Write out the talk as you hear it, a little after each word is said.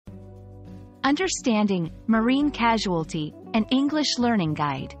Understanding Marine Casualty, an English learning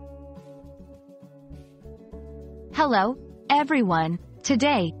guide. Hello, everyone.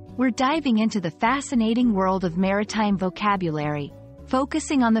 Today, we're diving into the fascinating world of maritime vocabulary,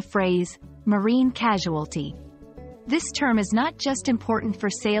 focusing on the phrase, marine casualty. This term is not just important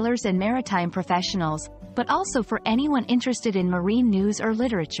for sailors and maritime professionals, but also for anyone interested in marine news or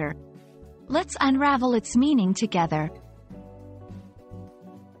literature. Let's unravel its meaning together.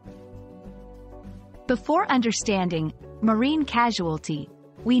 Before understanding marine casualty,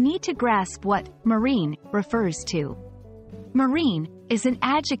 we need to grasp what marine refers to. Marine is an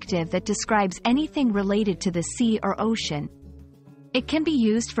adjective that describes anything related to the sea or ocean. It can be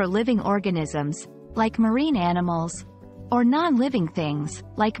used for living organisms, like marine animals, or non-living things,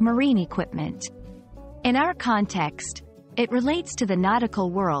 like marine equipment. In our context, it relates to the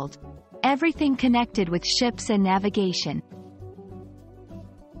nautical world, everything connected with ships and navigation.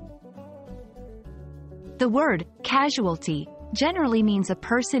 The word casualty generally means a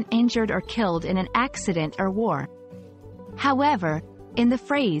person injured or killed in an accident or war. However, in the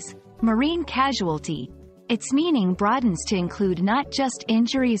phrase marine casualty, its meaning broadens to include not just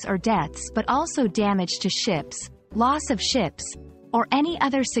injuries or deaths but also damage to ships, loss of ships, or any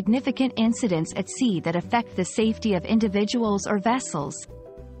other significant incidents at sea that affect the safety of individuals or vessels.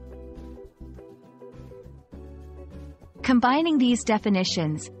 Combining these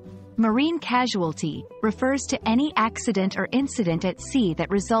definitions, marine casualty refers to any accident or incident at sea that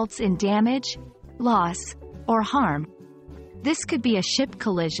results in damage, loss, or harm. This could be a ship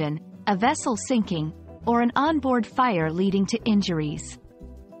collision, a vessel sinking, or an onboard fire leading to injuries.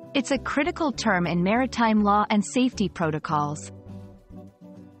 It's a critical term in maritime law and safety protocols.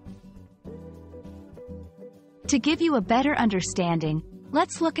 To give you a better understanding,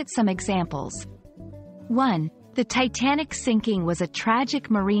 let's look at some examples. 1. The Titanic sinking was a tragic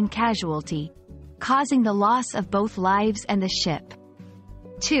marine casualty, causing the loss of both lives and the ship.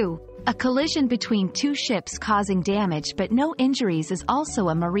 2. A collision between two ships causing damage but no injuries is also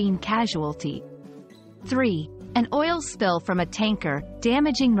a marine casualty. 3. An oil spill from a tanker,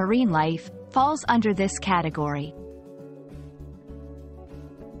 damaging marine life, falls under this category.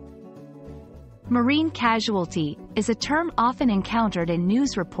 Marine casualty is a term often encountered in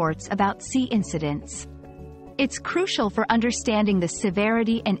news reports about sea incidents. It's crucial for understanding the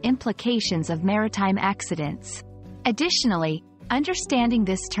severity and implications of maritime accidents. Additionally, understanding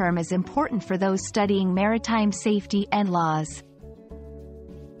this term is important for those studying maritime safety and laws.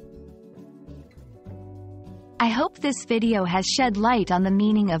 I hope this video has shed light on the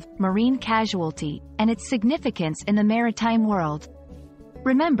meaning of marine casualty and its significance in the maritime world.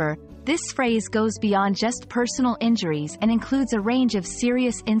 Remember, this phrase goes beyond just personal injuries and includes a range of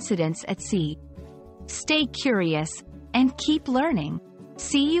serious incidents at sea. Stay curious and keep learning.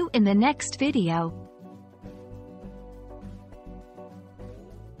 See you in the next video.